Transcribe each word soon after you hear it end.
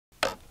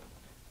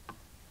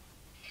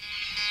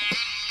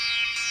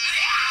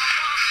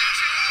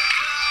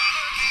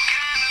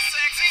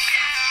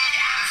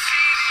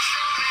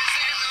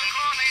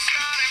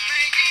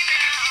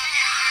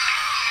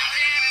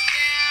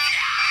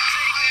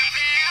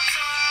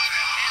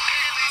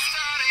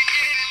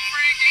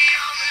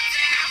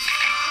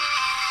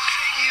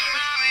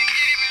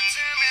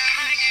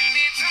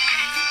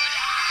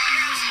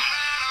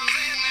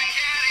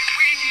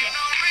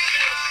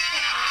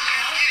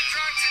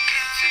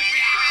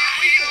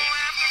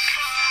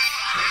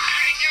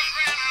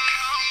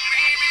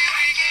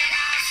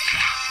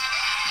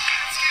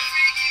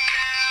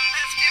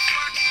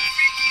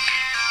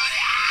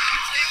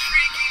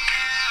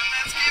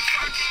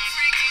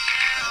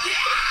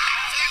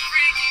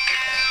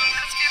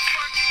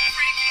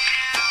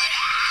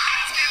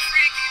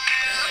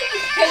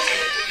Okay,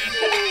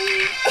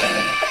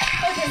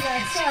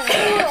 guys, sorry.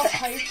 I'm a little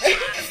hyper.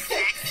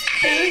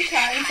 He's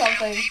trying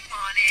something.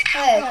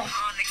 Hey.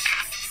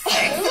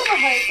 I'm a little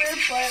hyper,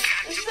 but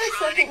this is our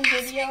second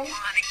video.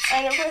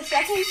 And for our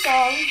second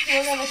song,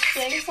 we're going to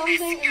sing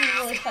something and be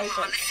really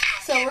hyper.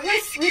 So we're going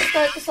to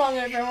restart the song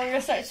over and we're going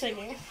to start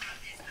singing.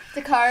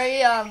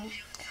 Dakari,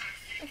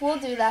 we'll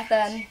do that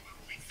then.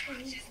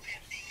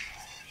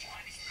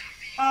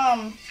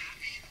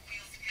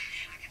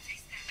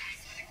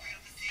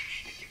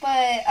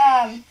 But,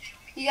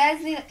 you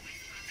guys need to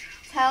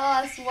tell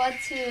us what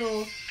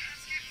to...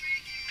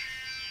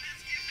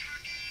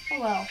 Oh,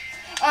 well.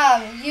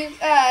 You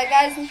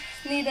guys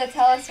need to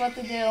tell us what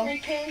to do. We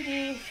can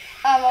be...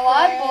 A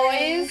lot of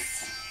boys...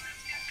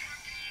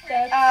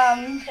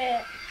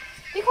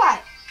 Be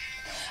quiet.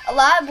 A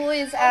lot of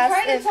boys ask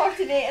I'm trying to talk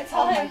today and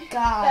tell him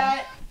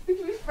that we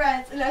can be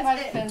friends, and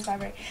that's it.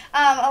 A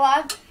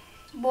lot of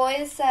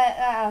boys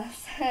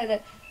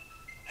said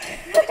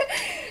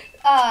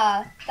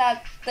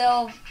that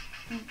they'll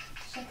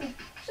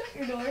Shut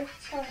your door.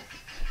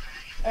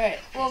 Alright,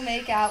 we'll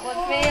make out with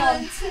me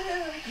on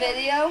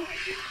video,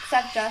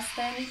 except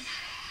Justin.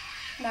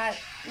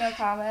 No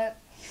comment.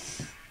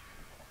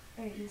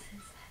 She's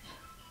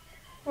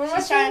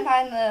trying to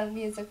find the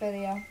music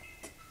video.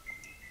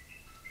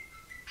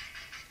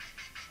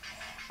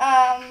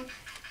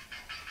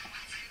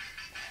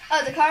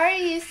 Oh, Dakari,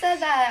 you said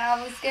that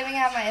I was giving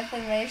out my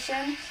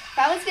information. If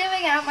I was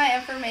giving out my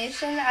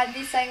information, I'd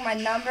be saying my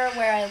number,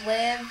 where I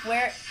live,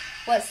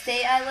 what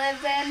state I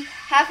lived in.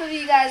 Half of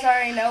you guys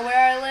already know where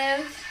I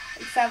live,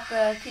 except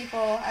the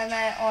people I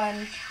met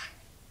on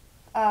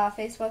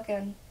Facebook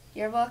and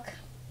Yearbook.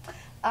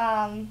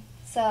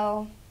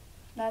 So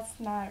that's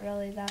not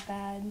really that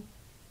bad.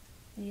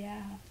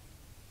 Yeah.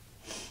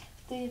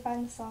 Did you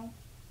find the song?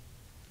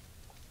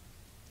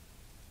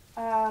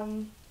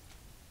 I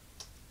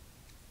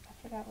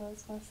forgot what I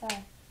was going to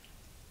say.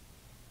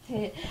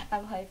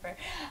 I'm hyper.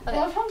 Okay.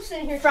 Well, I'm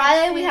sitting here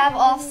Friday we have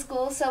off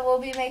school, so we'll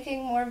be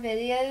making more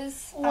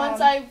videos. Once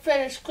I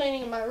finish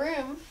cleaning my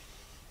room.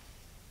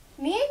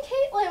 Me and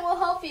Caitlin will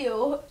help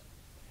you.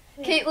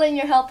 Yeah. Caitlin,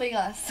 you're helping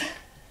us.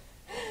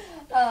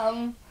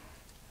 I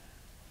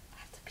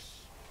have to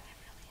pee.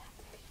 I really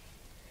have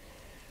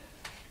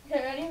to pee.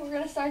 Okay, ready? We're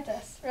going to start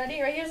this.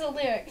 Ready? Right, here's the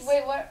lyrics.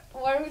 Wait, what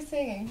are we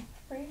singing?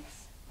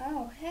 Freaks?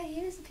 Oh, hey,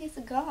 here's a piece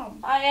of gum.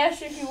 I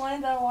asked you if you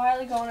wanted that a while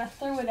ago and I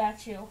threw it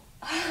at you.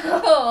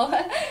 Oh.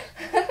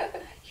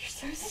 You're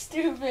so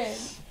stupid.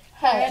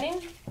 Hey. Ready?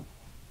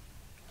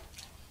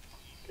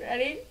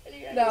 Ready?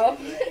 No.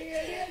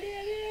 Ready.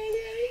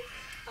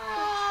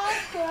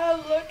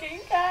 I'm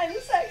looking kind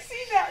of sexy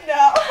now.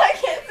 No, I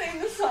can't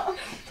sing the song.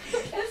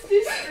 Let's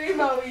do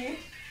Screamo-y.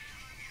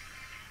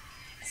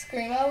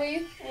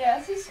 Screamo-y? Yeah,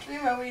 let's do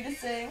Screamo-y to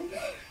sing.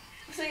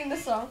 I'm singing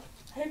this song.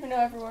 I hope you know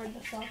every word of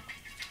the song.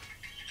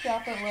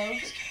 Drop it low.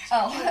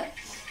 Oh.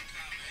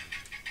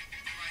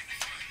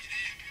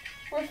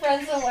 We're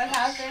friends and what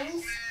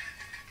happens?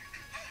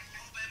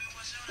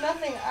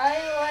 Nothing. I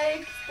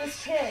like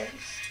this kid.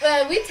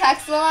 We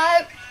text a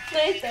lot.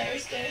 Today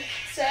Thursday.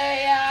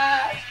 Say,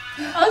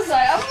 I'm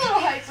sorry, I'm a little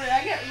hyper.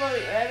 I get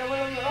really red when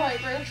I'm a little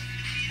hyper.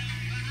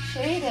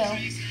 Sure you do.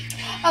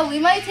 Oh, we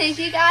might take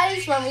you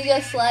guys when we go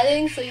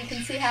sledding so you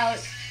can see how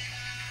it...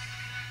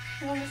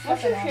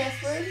 What's your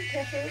password?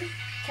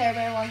 Care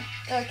Bear one.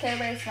 Care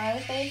Bear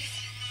smiley face.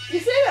 You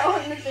say that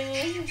on the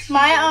thingy.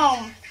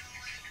 My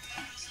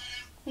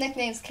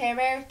nicknames Care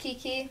Bear,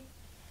 Kiki,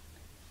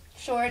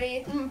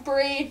 Shorty,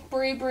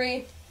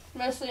 Bree.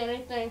 Mostly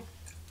anything.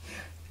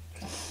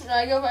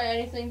 I go by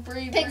anything.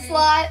 Bree. Pig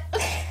Slot.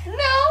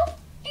 No.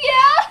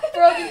 Yeah.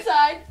 Broken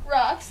Side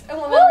rocks and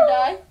will never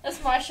die. That's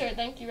my shirt.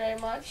 Thank you very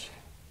much.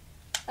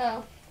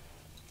 Oh.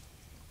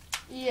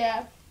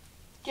 Yeah.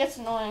 Gets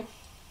annoying.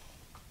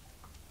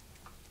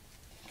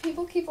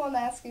 People keep on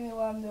asking me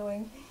what I'm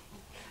doing.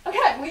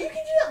 Okay, well you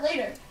can do that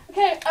later.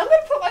 Okay, I'm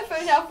going to put my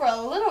phone down for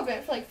a little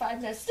bit, for like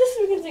 5 minutes, just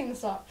so we can sing the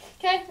song.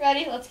 Okay,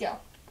 ready? Let's go.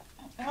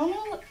 I don't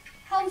know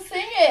how to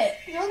sing it.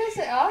 You want to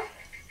say ah?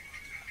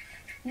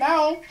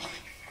 No.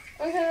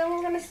 Okay, then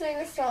we're going to sing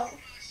this song.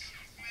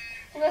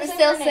 We're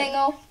still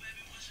single.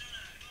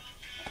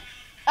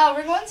 Oh,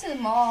 we're going to the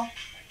mall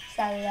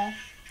Saturday.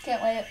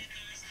 Can't wait.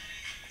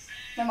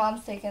 My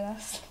mom's taking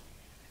us.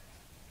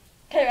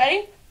 Okay,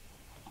 ready?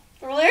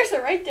 The lyrics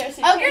are right there.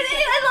 So oh, Grenade,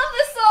 I love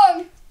this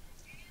song.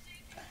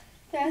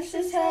 That's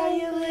just how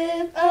you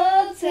live.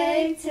 Oh,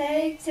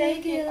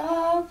 take it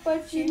all,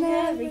 but you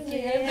never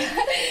give.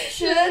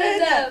 Should've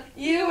known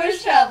you were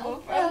trouble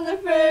from the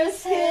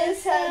first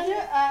kiss. Had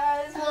your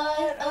eyes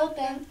wide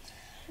open.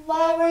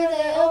 Why were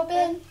they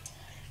open?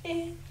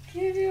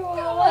 Give you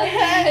all I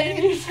had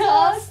and you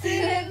tossed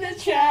it in the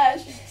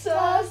trash.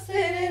 Tossed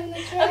it in the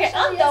trash. Okay,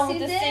 I'm done with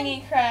this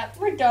singing crap.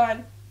 We're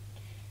done.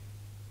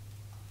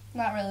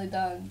 Not really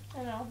done.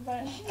 I know,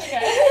 but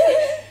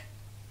okay.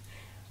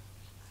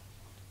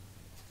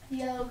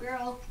 Yo,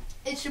 girl,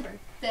 it's your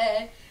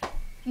birthday.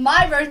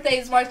 My birthday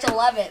is March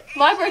 11th.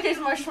 My birthday's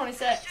March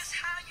 26th.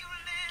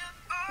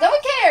 No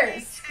one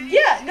cares.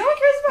 Yeah, no one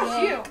cares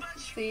about you.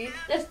 See?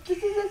 This is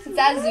It's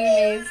at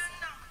Zoomies.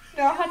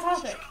 No, Hot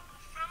Topic.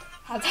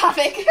 Hot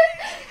Topic.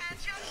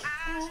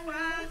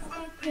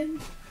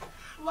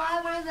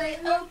 Why were they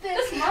open?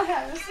 This is my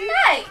hat. See?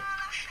 Hey!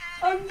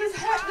 There's a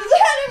hat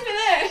over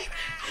there.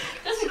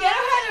 There's a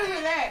ghetto hat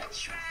over there.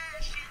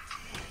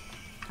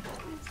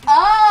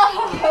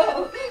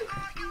 Oh!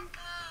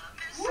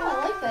 Oh, I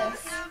like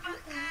this.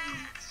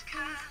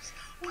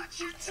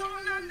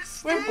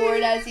 We're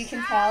bored, as you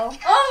can tell.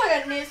 Oh my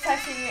god, Neve's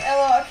texting me.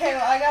 LOL, okay,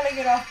 well, I gotta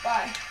get off.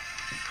 Bye.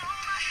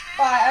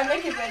 Bye, I'm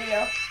making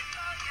video.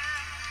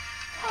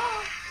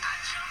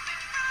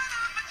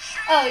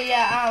 Oh,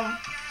 yeah,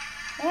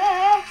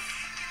 yes.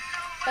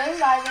 Those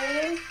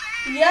vibrating.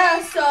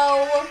 Yeah,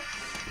 so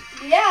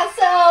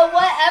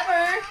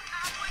Whatever.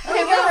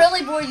 Okay, we're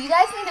really bored. You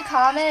guys need to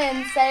comment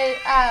and say,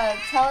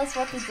 tell us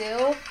what to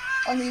do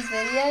on these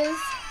videos.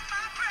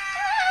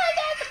 I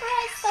got the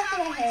bright stuff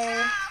in my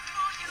hair.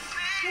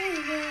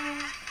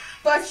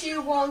 But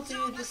you won't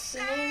do the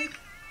same.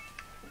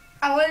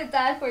 I want to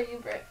die for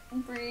you,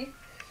 Bree.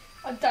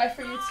 I'll die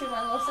for you too,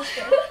 my little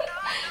sister.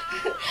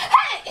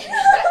 Hey!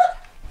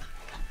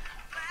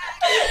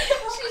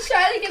 She's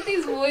trying to get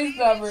these voice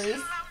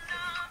numbers.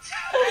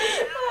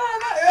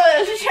 Not really, I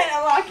was just trying to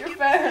unlock your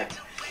phone.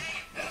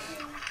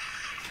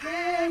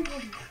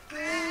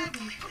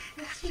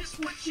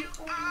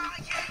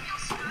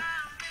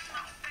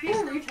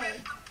 You're a retard.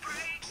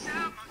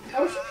 I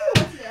wish you could have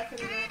went to the after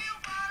match.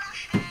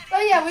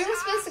 Oh yeah, we were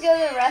supposed to go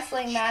to a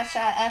wrestling match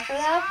at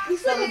Effernow,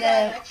 but we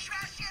didn't.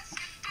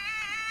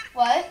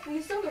 What? We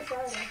can still go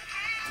Friday.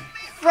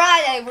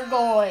 Friday we're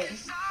going.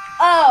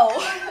 Oh.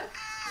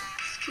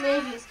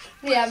 Maybe.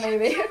 Yeah,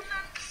 maybe.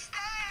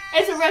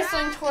 It's a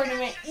wrestling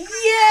tournament.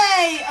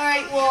 Yay!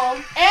 Alright, well.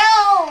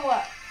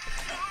 Ow!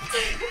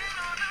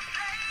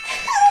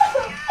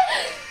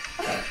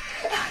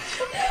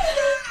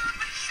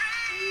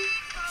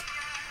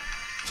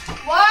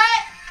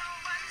 What?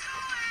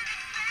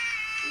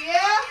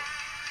 Yeah?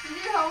 You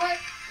did homework?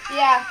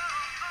 Yeah.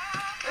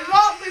 We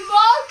both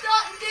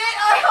did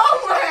our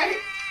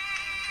homework.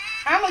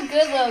 I'm a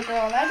good little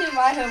girl and I do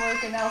my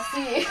homework in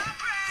LC.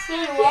 So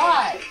do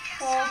I.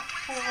 Well,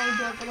 I don't want to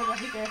do it, but I'm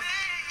like this.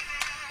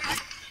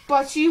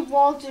 But you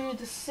won't do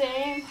the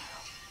same.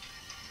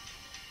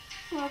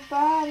 My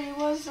body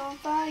was on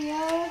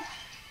fire.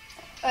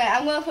 Okay,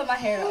 I'm gonna put my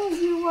hair up. Oh,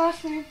 you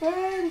watch me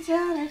burn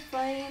down in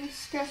flames.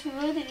 Scratch me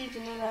really need to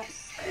know that.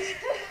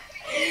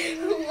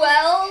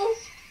 Well,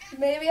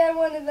 maybe I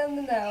wanted them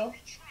to know.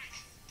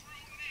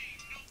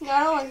 No,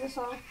 I don't like this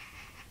song.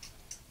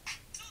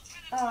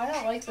 Oh, I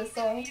don't like this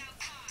song.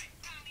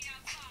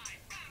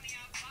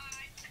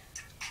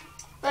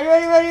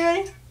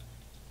 Ready?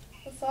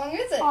 What song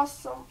is it?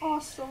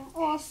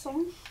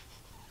 Awesome.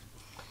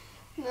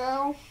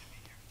 No.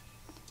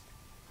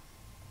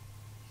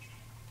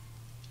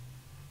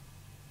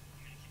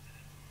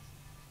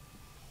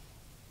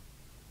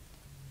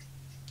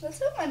 Let's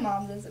hope my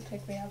mom doesn't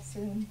pick me up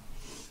soon.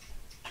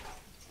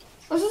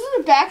 This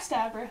isn't a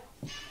backstabber.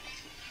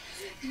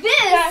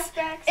 This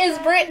is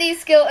Brittany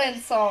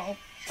Skilton's song.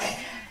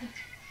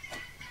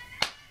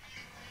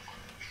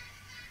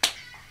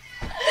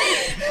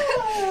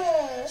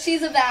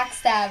 She's a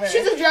backstabber.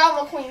 She's a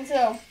drama queen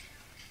too.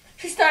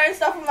 She's starting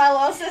stuff with my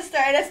little sister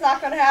and it's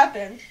not gonna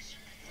happen.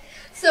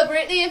 So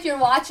Brittany, if you're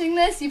watching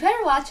this, you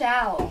better watch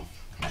out.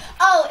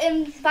 Oh,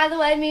 and by the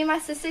way, me and my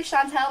sister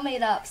Chantel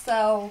made up,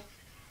 so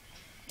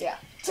yeah.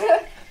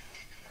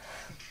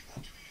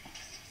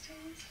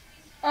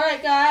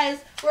 Alright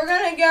guys, we're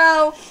gonna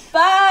go.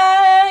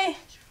 Bye!